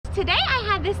today I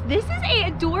have this. This is a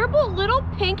adorable little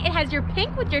pink. It has your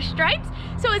pink with your stripes,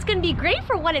 so it's gonna be great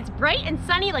for when it's bright and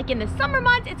sunny, like in the summer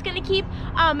months. It's gonna keep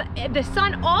the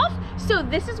sun off. So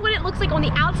this is what it looks like on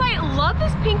the outside. I love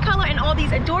this pink color and all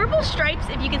these adorable stripes.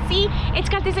 If you can see, it's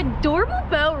got this adorable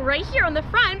bow right here on the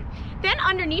front. Then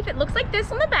underneath it looks like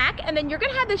this on the back, and then you're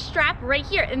gonna have this strap right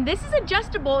here, and this is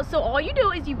adjustable. So all you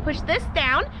do is you push this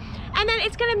down, and then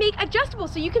it's gonna make adjustable,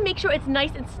 so you can make sure it's nice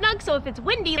and snug. So if it's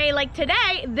windy like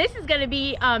today, this is gonna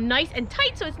be nice and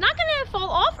tight, so it's not gonna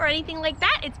fall off or anything like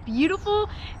that. It's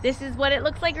beautiful. This is what it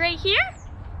looks like right here.